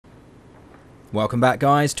Welcome back,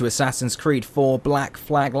 guys, to Assassin's Creed 4 Black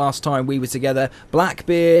Flag. Last time we were together,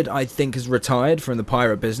 Blackbeard, I think, has retired from the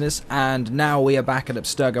pirate business, and now we are back at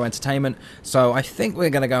Abstergo Entertainment, so I think we're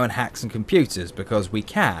going to go and hack some computers, because we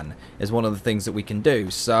can, is one of the things that we can do.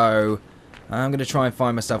 So I'm going to try and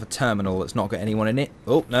find myself a terminal that's not got anyone in it.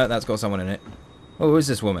 Oh, no, that's got someone in it. Oh, who's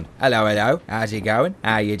this woman? Hello, hello. How's it going?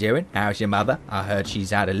 How you doing? How's your mother? I heard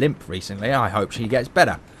she's had a limp recently. I hope she gets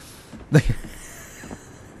better.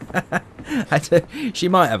 She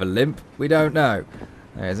might have a limp. We don't know.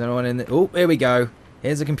 There's anyone in there. Oh, here we go.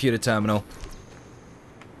 Here's a computer terminal.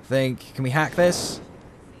 Can we hack this?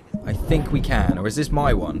 I think we can. Or is this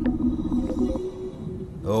my one?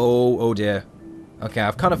 Oh dear. Okay,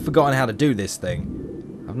 I've kind of forgotten how to do this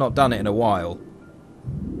thing. I've not done it in a while.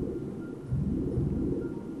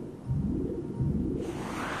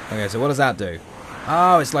 Okay, so what does that do?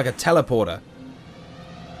 Oh, it's like a teleporter.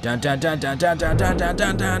 Dun dun dun dun dun dun dun dun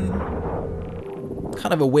dun dun.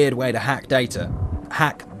 Kind of a weird way to hack data.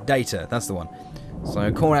 Hack data, that's the one.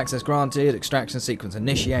 So, core access granted, extraction sequence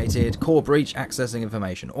initiated, core breach accessing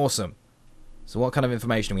information. Awesome. So what kind of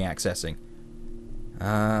information are we accessing?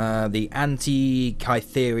 The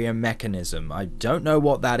anti-Cytherium mechanism. I don't know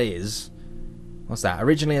what that is. What's that?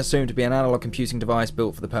 Originally assumed to be an analog computing device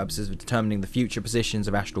built for the purposes of determining the future positions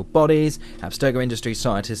of astral bodies, Abstergo Industries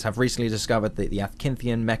scientists have recently discovered that the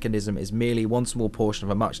Athkintian mechanism is merely one small portion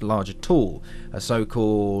of a much larger tool, a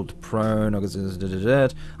so-called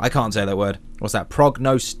I can't say that word. What's that?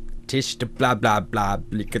 Blah blah blah.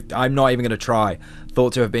 I'm not even going to try.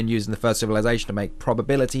 Thought to have been used in the first civilization to make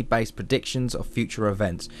probability-based predictions of future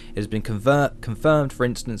events. It has been confirmed, for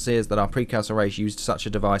instances, that our precursor race used such a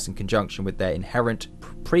device in conjunction with their inherent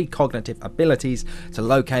precognitive abilities to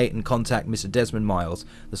locate and contact Mr. Desmond Miles,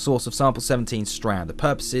 the source of Sample 17 strand. The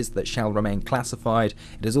purposes that shall remain classified.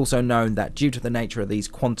 It is also known that due to the nature of these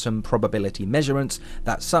quantum probability measurements,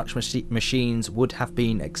 that such machines would have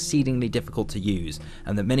been exceedingly difficult to use,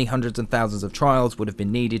 and that many hundreds and thousands of trials would have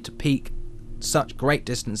been needed to peak such great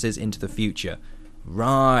distances into the future.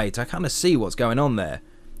 Right, I kind of see what's going on there.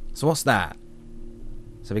 So what's that?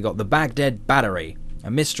 So we got the Baghdad Battery,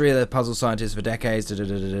 a mystery of the puzzle scientists for decades.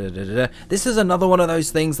 This is another one of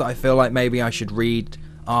those things that I feel like maybe I should read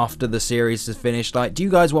after the series is finished. Like, do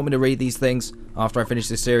you guys want me to read these things after I finish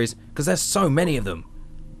this series? Because there's so many of them.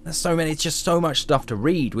 There's so many, it's just so much stuff to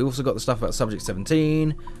read. We also got the stuff about Subject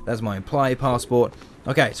 17. There's my employee passport.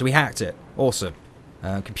 Okay, so we hacked it. Awesome.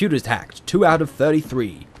 Computers hacked. 2 out of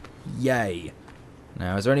 33. Yay.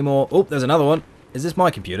 Now, is there any more? Oh, there's another one. Is this my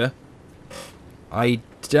computer?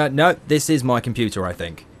 No, this is my computer, I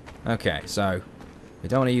think. Okay, so we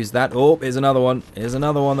don't want to use that. Oh, here's another one. Here's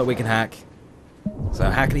another one that we can hack. So,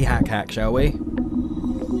 hackety hack, shall we?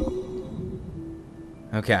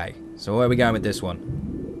 Okay, so where are we going with this one?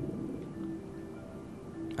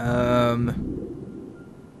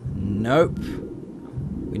 Nope.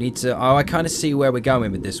 We need to... Oh, I kind of see where we're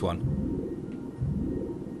going with this one.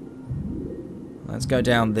 Let's go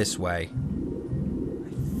down this way.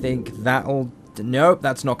 I think that'll... Nope,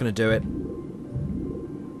 that's not going to do it.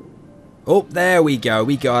 Oh, there we go.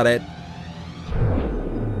 We got it.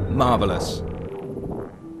 Marvellous.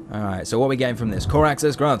 Alright, so what are we getting from this? Core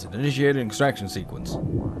access granted. Initiated extraction sequence.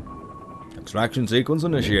 Extraction sequence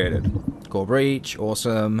initiated. Core breach.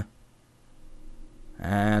 Awesome.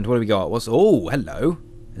 And what do we got? Oh, hello.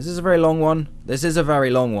 This is a very long one. This is a very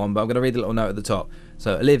long one, but I'm going to read the little note at the top.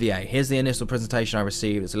 So, Olivier, here's the initial presentation I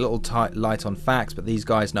received. It's a little light on facts, but these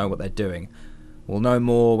guys know what they're doing. We'll know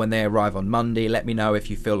more when they arrive on Monday. Let me know if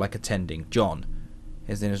you feel like attending. John.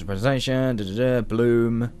 Here's the initial presentation.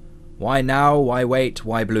 Bloom. Why now? Why wait?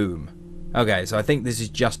 Why Bloom? Okay, so I think this is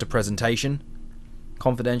just a presentation.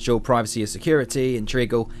 Confidential, privacy is security,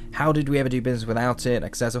 integral. How did we ever do business without it?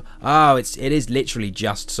 Accessible. Oh, it is literally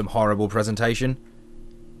just some horrible presentation.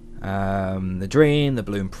 The Dream, the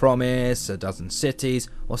Bloom Promise, a dozen cities.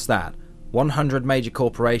 What's that? 100 major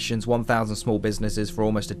corporations, 1,000 small businesses for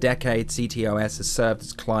almost a decade. CTOS has served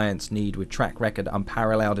its clients' need with track record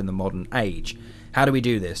unparalleled in the modern age. How do we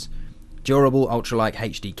do this? Durable, ultralight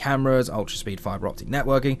HD cameras, ultra-speed fiber optic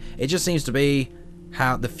networking. It just seems to be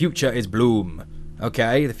how the future is Bloom.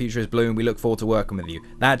 Okay, the future is Bloom. We look forward to working with you.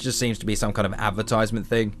 That just seems to be some kind of advertisement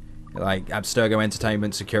thing. Like Abstergo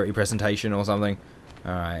Entertainment security presentation or something.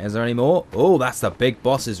 Alright, is there any more? Oh, that's the big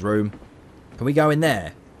boss's room. Can we go in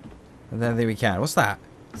there? I don't think we can. What's that?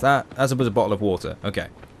 Is that? That's a bottle of water. Okay.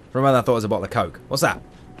 For a moment I thought it was a bottle of Coke. What's that?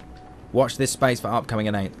 Watch this space for upcoming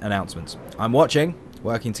announcements. I'm watching.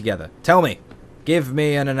 Working together. Tell me. Give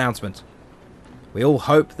me an announcement. We all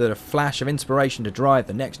hope that a flash of inspiration to drive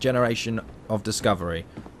the next generation of discovery.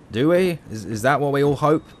 Do we? Is that what we all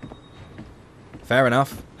hope? Fair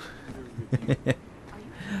enough.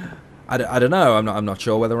 I don't know. I'm not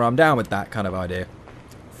sure whether I'm down with that kind of idea.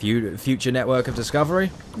 Future network of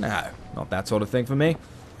discovery? No, not that sort of thing for me.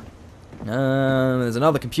 There's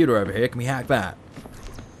another computer over here. Can we hack that?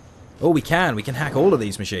 Oh, we can. We can hack all of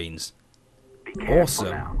these machines. Awesome.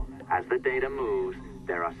 Now. As the data moves,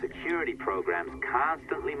 there are security programs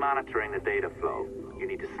constantly monitoring the data flow. You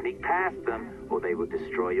need to sneak past them, or they will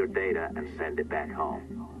destroy your data and send it back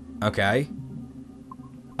home. Okay.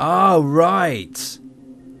 Oh, right.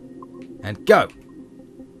 And go.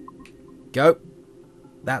 Go.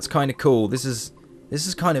 That's kind of cool. This is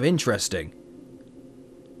kind of interesting.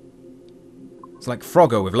 It's like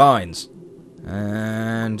Frogger with lines.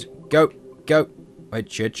 And go. Go.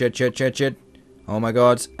 Wait, shit. Oh my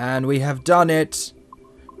god. And we have done it.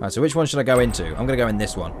 Right, so which one should I go into? I'm going to go in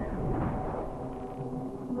this one.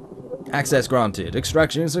 Access granted.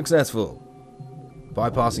 Extraction successful.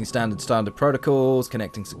 Bypassing standard protocols.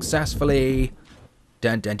 Connecting successfully.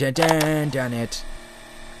 Dun it.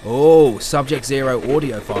 Oh, Subject Zero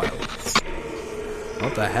audio file.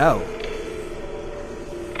 What the hell?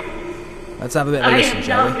 Let's have a bit of a listen,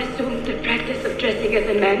 shall we? I have now resumed the practice of dressing as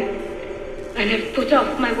a man, and have put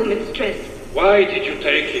off my woman's dress. Why did you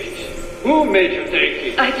take it? Who made you take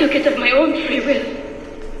it? I took it of my own free will,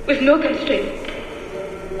 with no constraint.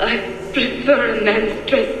 I prefer a man's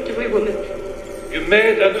dress to a woman's. You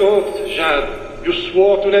made an oath, Jeanne. You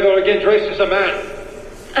swore to never again dress as a man.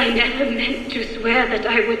 I never meant to swear that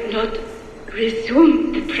I would not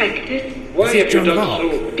resume the practice. Why have you done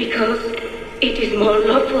so? Because it is more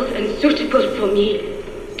lawful and suitable for me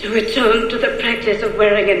to return to the practice of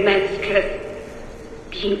wearing a man's dress,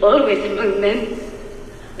 being always among men,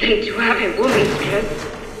 than to have a woman's dress.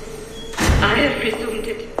 I have resumed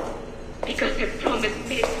it because a promise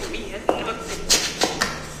made to me has not been.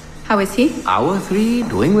 How is he? Hour 3,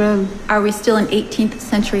 doing well. Are we still in 18th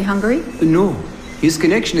century Hungary? No. His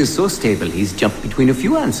connection is so stable, he's jumped between a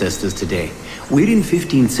few ancestors today. We're in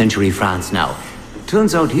 15th century France now.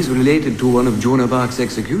 Turns out he's related to one of Joan of Arc's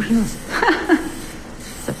executioners.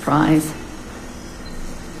 Surprise.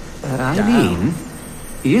 Eileen,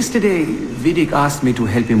 yesterday Vidic asked me to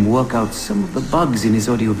help him work out some of the bugs in his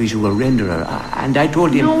audiovisual renderer, and I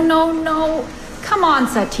told him... No. Come on,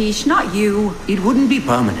 Satish, not you. It wouldn't be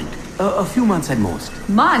permanent. A few months at most.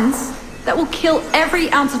 Months? That will kill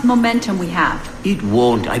every ounce of momentum we have. It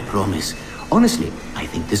won't, I promise. Honestly, I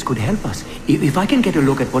think this could help us. If I can get a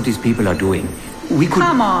look at what these people are doing, we could...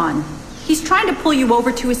 Come on. He's trying to pull you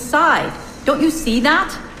over to his side. Don't you see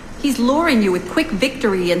that? He's luring you with quick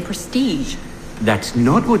victory and prestige. That's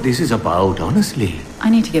not what this is about, honestly.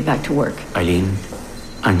 I need to get back to work. Eileen,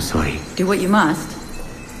 I'm sorry. Do what you must.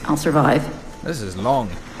 I'll survive. This is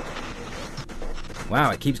long.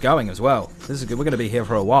 Wow, it keeps going as well. This is good. We're going to be here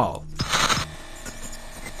for a while.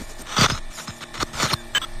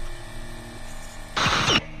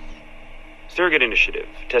 Surrogate Initiative,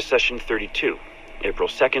 Test Session 32, April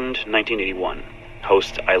 2nd, 1981.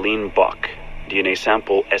 Host Eileen Bach. DNA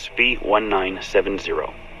sample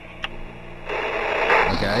SB1970.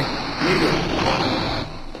 Okay.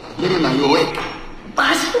 Miriam, are you awake?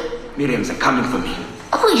 What? Miriam, they're coming for me.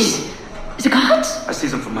 Oh, is it guards? I see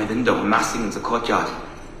them from my window, amassing in the courtyard.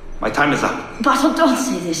 My time is up. Battle, don't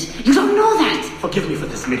say this. You don't know that. Forgive me for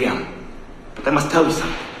this, Miriam. But I must tell you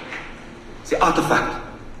something. The artifact.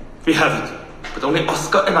 We have it. But only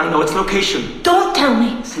Oscar and I know its location. Don't tell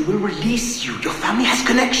me. They will release you. Your family has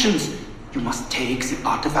connections. You must take the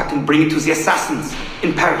artifact and bring it to the assassins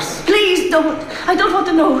in Paris. Please don't. I don't want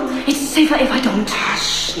to know. It's safer if I don't.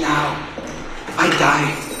 Hush now. If I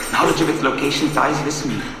die, knowledge of its location dies with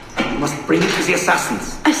me. You must bring it to the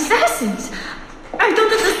assassins. Assassins? I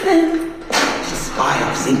don't understand. The spire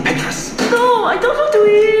of St. Petrus. No, I don't want to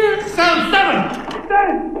hear. Cell 7!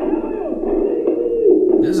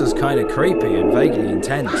 This is kind of creepy and vaguely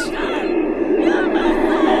intense.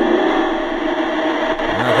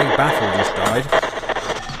 I think Baffle just died.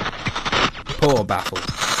 Poor Baffle.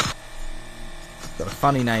 Got a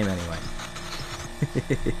funny name anyway.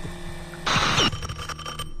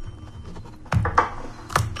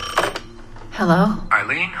 Hello?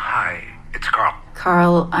 Eileen, hi. It's Carl.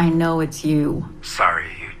 Carl, I know it's you.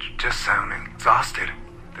 Sorry, you just sound exhausted.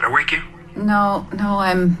 Did I wake you? No,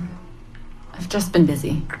 I've just been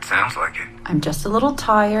busy. It sounds like it. I'm just a little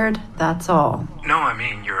tired, that's all. No, I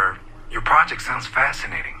mean, your project sounds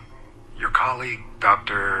fascinating. Your colleague,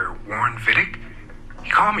 Dr. Warren Vidic,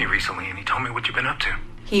 he called me recently and he told me what you've been up to.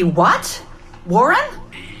 He what? Warren?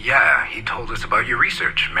 Yeah, he told us about your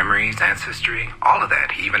research, memories, ancestry, all of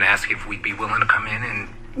that. He even asked if we'd be willing to come in and...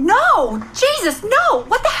 No! Jesus, no!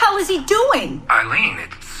 What the hell is he doing? Eileen,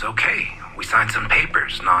 it's okay. We signed some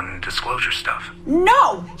papers, non-disclosure stuff.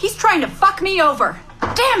 No! He's trying to fuck me over.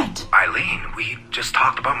 Damn it! Eileen, we just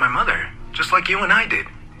talked about my mother, just like you and I did.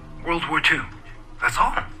 World War II. That's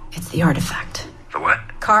all. It's the artifact. The what?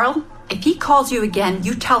 Carl, if he calls you again,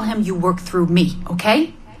 you tell him you work through me,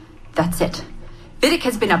 okay? That's it. Vidic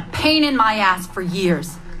has been a pain in my ass for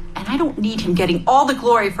years, and I don't need him getting all the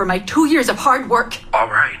glory for my 2 years of hard work. All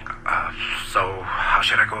right. So how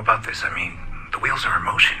should I go about this? I mean, the wheels are in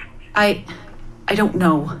motion. I don't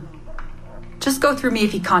know. Just go through me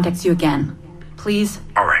if he contacts you again. Please?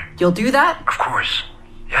 All right. You'll do that? Of course.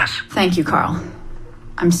 Yes. Thank you, Carl.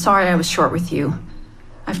 I'm sorry I was short with you.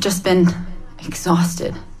 I've just been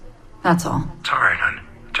exhausted. That's all. It's all right, hon.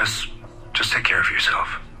 Just take care of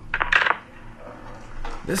yourself.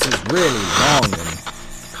 This is really long and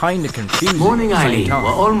kind of confusing. Morning, at the same Eileen. time.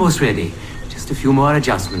 We're almost ready. Just a few more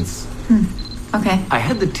adjustments. Okay. I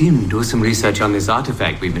had the team do some research on this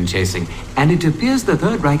artifact we've been chasing, and it appears the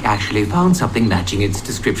Third Reich actually found something matching its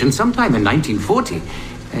description sometime in 1940.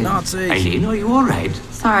 Nazis. Eileen, are you all right?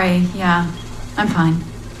 Sorry, yeah. I'm fine.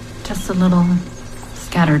 Just a little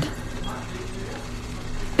scattered.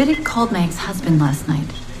 Vidic called my ex-husband last night.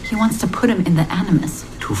 He wants to put him in the Animus.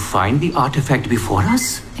 To find the artifact before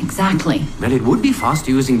us? Exactly. Well, it would be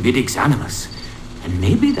faster using Vidic's Animus. And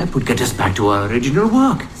maybe that would get us back to our original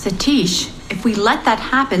work. Satish, if we let that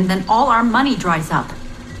happen, then all our money dries up.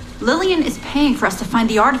 Lillian is paying for us to find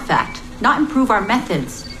the artifact, not improve our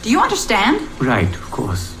methods. Do you understand? Right, of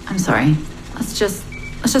course. I'm sorry. Let's just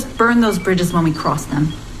burn those bridges when we cross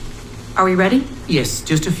them. Are we ready? Yes,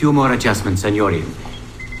 just a few more adjustments and you're in.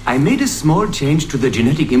 I made a small change to the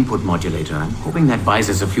genetic input modulator. I'm hoping that buys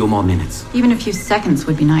us a few more minutes. Even a few seconds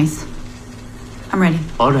would be nice. I'm ready.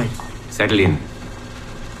 All right, settle in.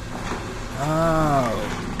 Oh.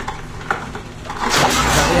 Is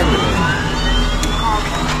that the end of it?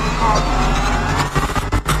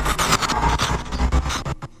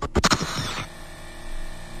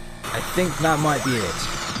 I think that might be it.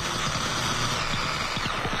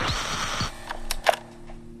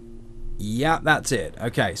 Yeah, that's it.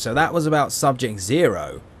 Okay, so that was about Subject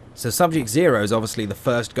Zero. So Subject Zero is obviously the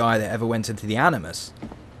first guy that ever went into the Animus.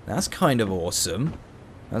 That's kind of awesome.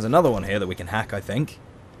 There's another one here that we can hack, I think.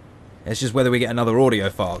 It's just whether we get another audio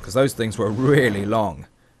file, because those things were really long.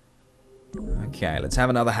 Okay, let's have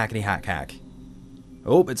another hackety hack.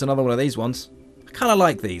 Oh, it's another one of these ones. I kind of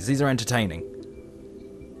like these. These are entertaining.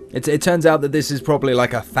 It turns out that this is probably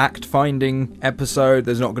like a fact-finding episode.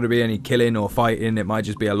 There's not going to be any killing or fighting. It might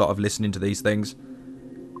just be a lot of listening to these things.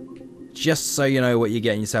 Just so you know what you're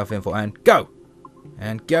getting yourself in for. And go!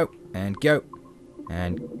 And go! And go!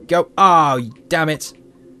 And go! Oh, damn it!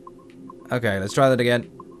 Okay, let's try that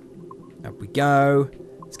again. Up we go.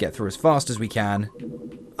 Let's get through as fast as we can.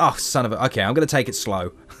 Oh, son of a... Okay, I'm going to take it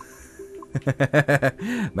slow.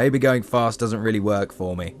 Maybe going fast doesn't really work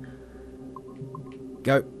for me.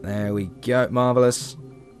 Go. There we go. Marvelous.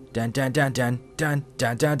 Dun dun dun dun dun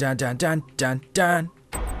dun dun dun dun dun dun dun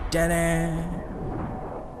dun.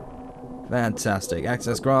 Fantastic.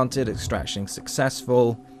 Access granted. Extraction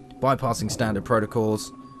successful. Bypassing standard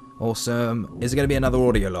protocols. Awesome. Is it going to be another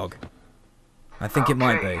audio log? I think it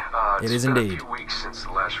might be. It is indeed. It's been a few weeks since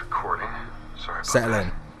the last recording. Sorry about Settle that.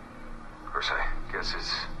 in. Of course, I guess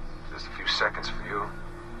it's just a few seconds for you.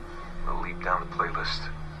 I'll leap down the playlist.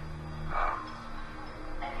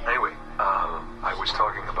 Anyway, I was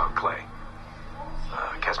talking about Clay.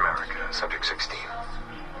 Casmeric, Subject 16.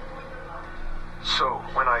 So,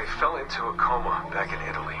 when I fell into a coma back in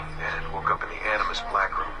Italy and woke up in the Animus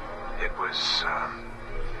Black Room, it was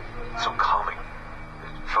so calming.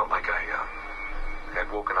 It felt like I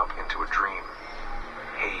had woken up into a dream.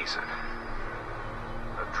 Haze.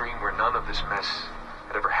 A dream where none of this mess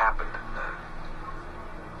had ever happened.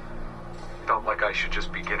 Felt like I should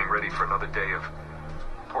just be getting ready for another day of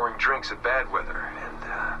pouring drinks at bad weather, and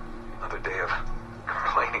another day of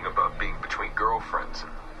complaining about being between girlfriends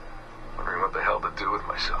and wondering what the hell to do with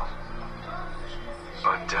myself.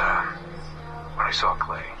 But when I saw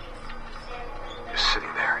Clay, just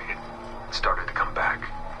sitting there, it started to come back,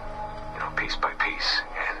 piece by piece.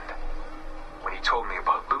 And when he told me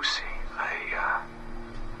about Lucy,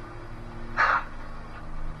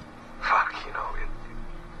 fuck, it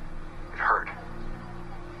hurt.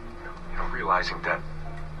 Realizing that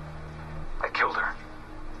I killed her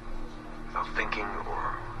without thinking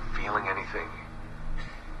or feeling anything.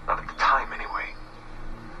 Not at the time, anyway.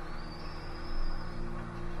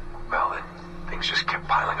 Well, then things just kept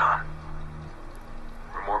piling on.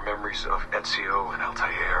 There were more memories of Ezio and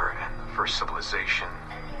Altair and the first civilization.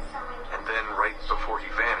 And then, right before he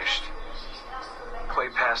vanished, Clay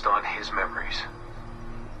passed on his memories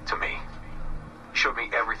to me.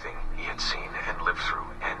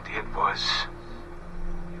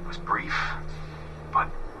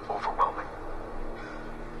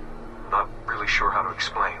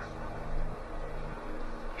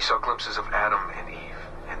 glimpses of Adam and Eve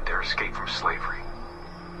and their escape from slavery.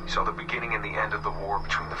 He saw the beginning and the end of the war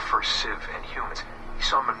between the first Civ and humans. He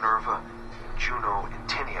saw Minerva, Juno, and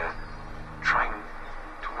Tinia trying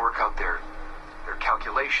to work out their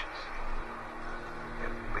calculations.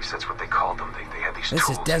 At least that's what they called them. They had these This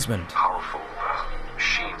tools, is Desmond. powerful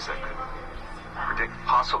machines that could predict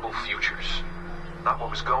possible futures. Not what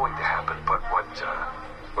was going to happen, but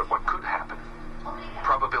what could happen.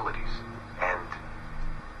 Probabilities. And,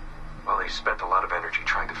 well, they spent a lot of energy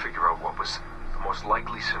trying to figure out what was the most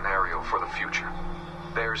likely scenario for the future.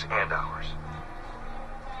 Theirs and ours.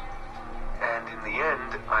 And in the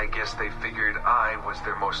end, I guess they figured I was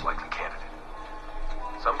their most likely candidate.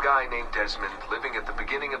 Some guy named Desmond living at the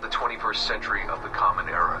beginning of the 21st century of the Common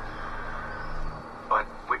Era. But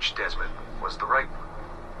which Desmond was the right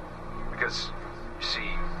one? Because, you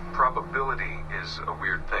see, probability is a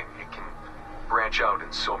weird thing. It can branch out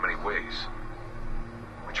in so many ways.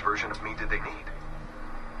 Which version of me did they need?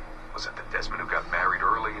 Was it the Desmond who got married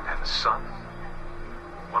early and had a son?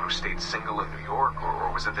 One who stayed single in New York?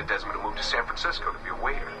 Or was it the Desmond who moved to San Francisco to be a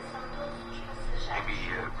waiter? Maybe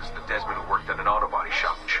it was the Desmond who worked at an auto body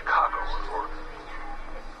shop in Chicago, or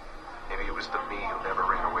maybe it was the me who never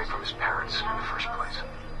ran away from his parents in the first place.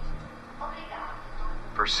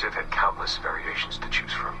 First Civ had countless variations to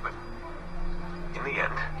choose from, but in the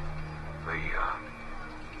end, the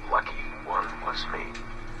lucky one was me.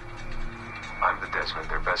 I'm the Desmond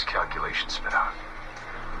their best calculations spit out.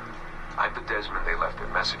 I'm the Desmond they left their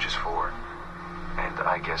messages for, and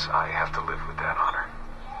I guess I have to live with that honor.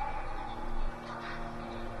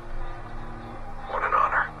 What an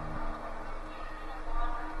honor.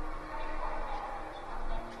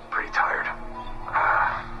 Pretty tired.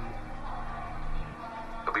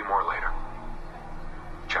 There'll be more later.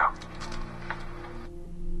 Ciao.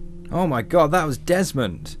 Oh my god, that was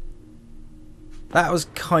Desmond. That was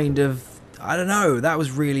kind of, I don't know, that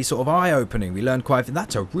was really sort of eye-opening. We learned quite a few.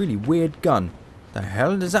 That's a really weird gun. The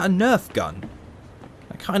hell? Is that a Nerf gun?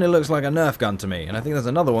 That kind of looks like a Nerf gun to me. And I think there's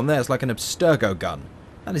another one there. It's like an Abstergo gun.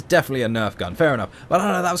 That is definitely a Nerf gun. Fair enough. But I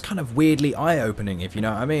don't know, that was kind of weirdly eye-opening, if you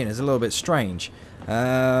know what I mean. It's a little bit strange.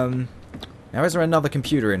 Now, is there another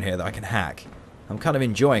computer in here that I can hack? I'm kind of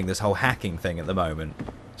enjoying this whole hacking thing at the moment.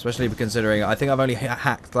 Especially considering I think I've only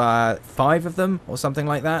hacked 5 of them or something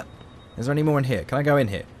like that. Is there any more in here? Can I go in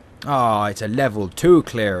here? Oh, it's a level 2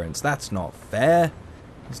 clearance. That's not fair.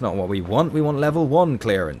 That's not what we want. We want level 1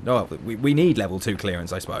 clearance. No, we need level 2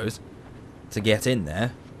 clearance, I suppose, to get in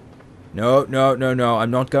there. No, no, no, no.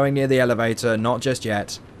 I'm not going near the elevator. Not just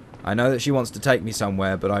yet. I know that she wants to take me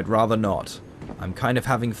somewhere, but I'd rather not. I'm kind of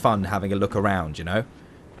having fun having a look around, you know.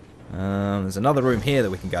 There's another room here that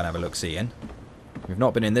we can go and have a look-see in. We've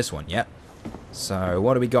not been in this one yet. So,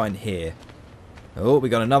 what do we got in here? Oh, we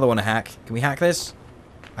got another one to hack. Can we hack this?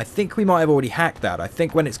 I think we might have already hacked that. I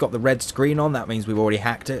think when it's got the red screen on, that means we've already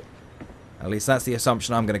hacked it. At least that's the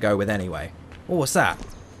assumption I'm going to go with anyway. Oh, what's that?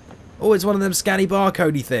 Oh, it's one of them scanny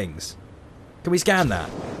barcodey things. Can we scan that?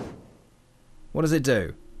 What does it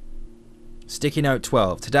do? Sticky note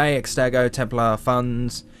 12. Today, Extego Templar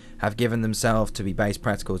funds have given themselves to be based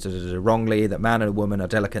practical to wrongly, that man and a woman are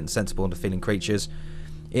delicate and sensible and feeling creatures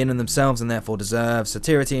in and themselves and therefore deserve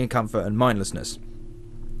satirity and comfort and mindlessness.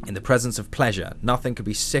 In the presence of pleasure, nothing could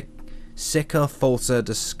be sicker, falser,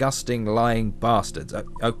 disgusting, lying bastards.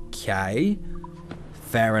 Okay.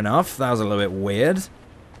 Fair enough. That was a little bit weird.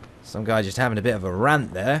 Some guy just having a bit of a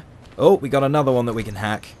rant there. Oh, we got another one that we can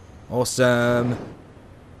hack. Awesome.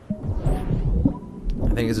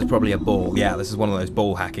 I think this is probably a ball. Yeah, this is one of those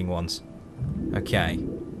ball hacking ones. Okay.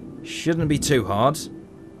 Shouldn't be too hard.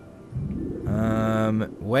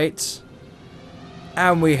 Wait.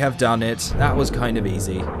 And we have done it. That was kind of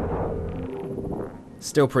easy.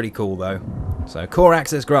 Still pretty cool, though. So, core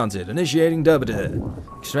access granted. Initiating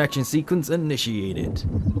Derbiter. Extraction sequence initiated.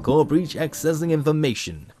 Core breach accessing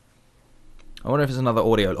information. I wonder if there's another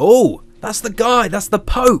audio. Oh! That's the guy! That's the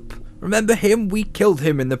Pope! Remember him? We killed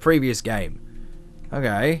him in the previous game.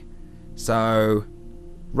 Okay. So,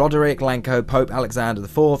 Roderick Lanco, Pope Alexander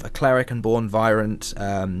IV, a cleric and born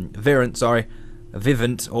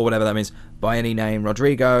Vivant, or whatever that means, by any name.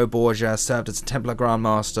 Rodrigo Borgia served as a Templar Grand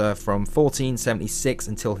Master from 1476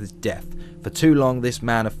 until his death. For too long, this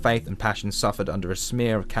man of faith and passion suffered under a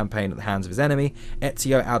smear of campaign at the hands of his enemy,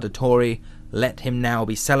 Ezio Auditore. Let him now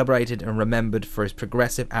be celebrated and remembered for his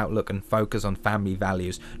progressive outlook and focus on family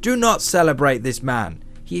values. Do not celebrate this man.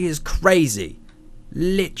 He is crazy.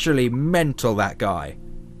 Literally mental, that guy.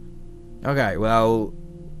 Okay, well,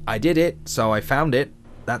 I did it, so I found it.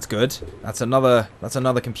 That's good. That's another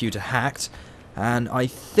computer hacked. And I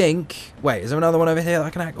think... Wait, is there another one over here that I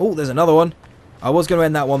can hack? Oh, there's another one. I was going to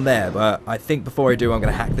end that one there, but I think before I do, I'm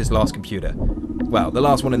going to hack this last computer. Well, the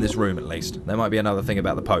last one in this room, at least. There might be another thing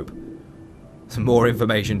about the Pope. Some more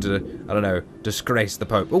information to, I don't know, disgrace the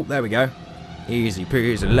Pope. Oh, there we go. Easy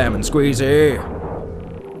peasy lemon squeezy.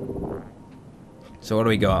 So what do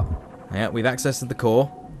we got? Yeah, we've accessed the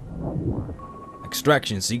core.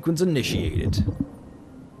 Extraction sequence initiated.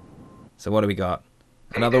 So what do we got?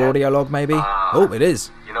 Another audio log, maybe? Oh, it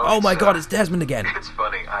is. You know, oh my god, it's Desmond again. It's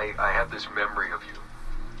funny. I have this memory of you.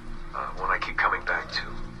 One I keep coming back to.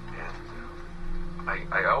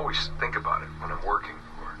 And I always think about it when I'm working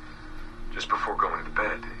or just before going to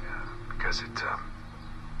bed. Because it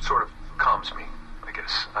sort of calms me, I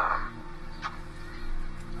guess.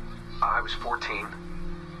 I was 14,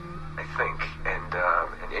 I think. And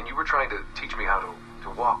you were trying to teach me how to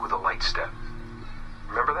walk with a light step.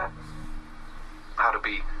 Remember that? How to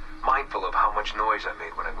be mindful of how much noise I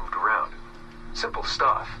made when I moved around. Simple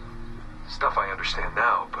stuff. Stuff I understand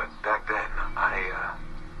now, but back then, I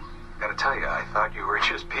gotta tell you, I thought you were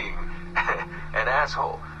just being an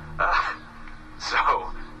asshole.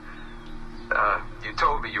 You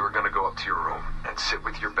told me you were gonna go up to your room and sit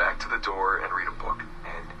with your back to the door and read a book.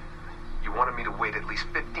 And you wanted me to wait at least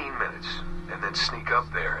 15 minutes and then sneak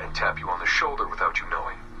up there and tap you on the shoulder without you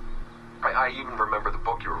knowing. I even remember the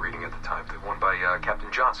book you were reading at the time, the one by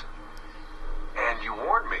Captain Johnson. And you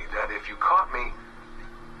warned me that if you caught me,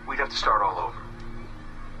 we'd have to start all over.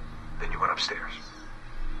 Then you went upstairs.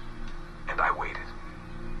 And I waited.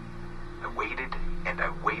 I waited, and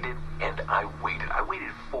I waited, and I waited. I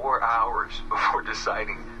waited 4 hours before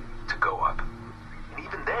deciding to go up. And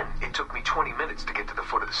even then, it took me 20 minutes to get to the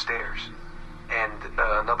foot of the stairs. And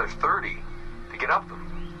another 30 to get up them.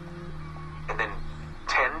 And then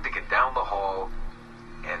 10 to get down the hall,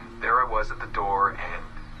 and there I was at the door and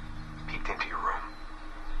peeked into your room.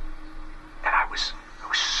 And I was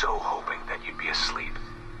so hoping that you'd be asleep.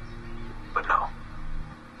 But no,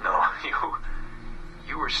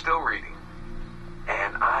 you were still reading,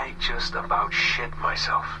 and I just about shit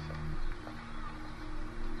myself.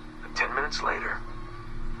 But 10 minutes later,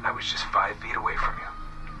 I was just 5 feet away from you.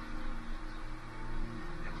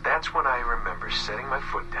 And that's when I remember setting my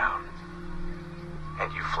foot down.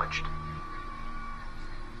 And you flinched.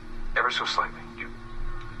 Ever so slightly. You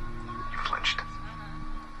flinched.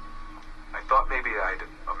 I thought maybe I'd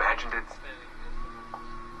imagined it,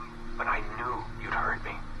 but I knew you'd heard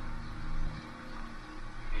me.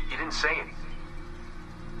 You didn't say anything.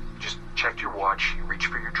 You just checked your watch, you reached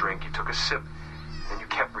for your drink, you took a sip, and then you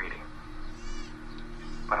kept reading.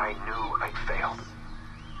 But I knew I'd failed.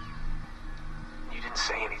 You didn't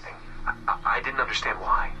say anything. I didn't understand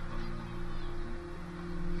why.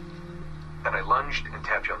 Then I lunged and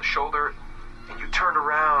tapped you on the shoulder, and you turned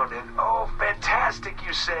around, and oh, fantastic,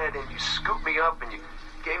 you said, and you scooped me up, and you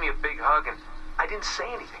gave me a big hug, and I didn't say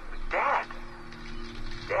anything. But Dad,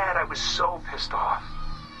 I was so pissed off.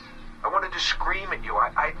 I wanted to scream at you.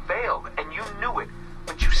 I failed, and you knew it,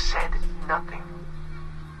 but you said nothing.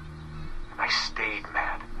 And I stayed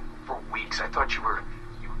mad for weeks. I thought you were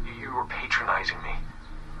patronizing me.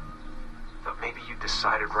 But maybe you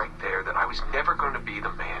decided right there that I was never going to be the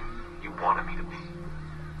man you wanted me to be.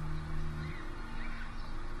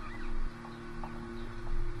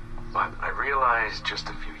 But I realized just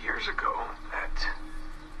a few years ago that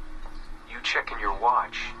you checking your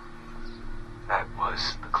watch, that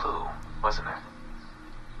was the clue, wasn't it?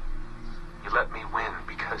 You let me win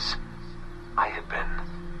because I had been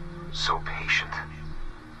so patient.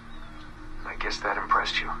 I guess that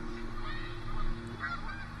impressed you.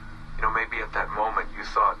 You know, maybe at that moment you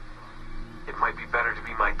thought it might be better to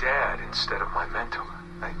be my dad instead of my mentor.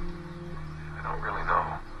 I don't really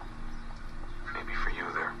know. Maybe for you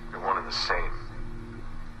they're one and the same.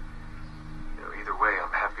 You know, either way,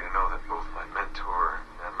 I'm happy to know that both my mentor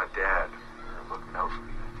and my dad are looking out for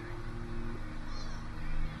me that day.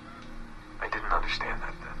 I didn't understand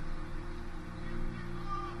that then.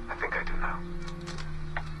 I think I do now.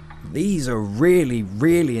 These are really,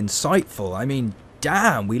 really insightful. I mean,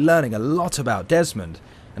 damn, we're learning a lot about Desmond.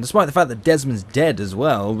 And despite the fact that Desmond's dead as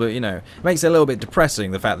well, but, you know, it makes it a little bit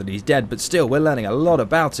depressing, the fact that he's dead, but still, we're learning a lot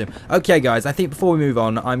about him. Okay, guys, I think before we move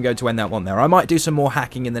on, I'm going to end that one there. I might do some more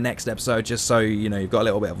hacking in the next episode, just so, you know, you've got a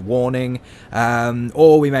little bit of warning,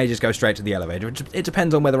 or we may just go straight to the elevator. It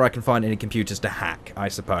depends on whether I can find any computers to hack, I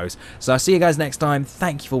suppose. So I'll see you guys next time.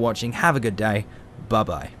 Thank you for watching. Have a good day.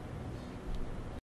 Bye-bye.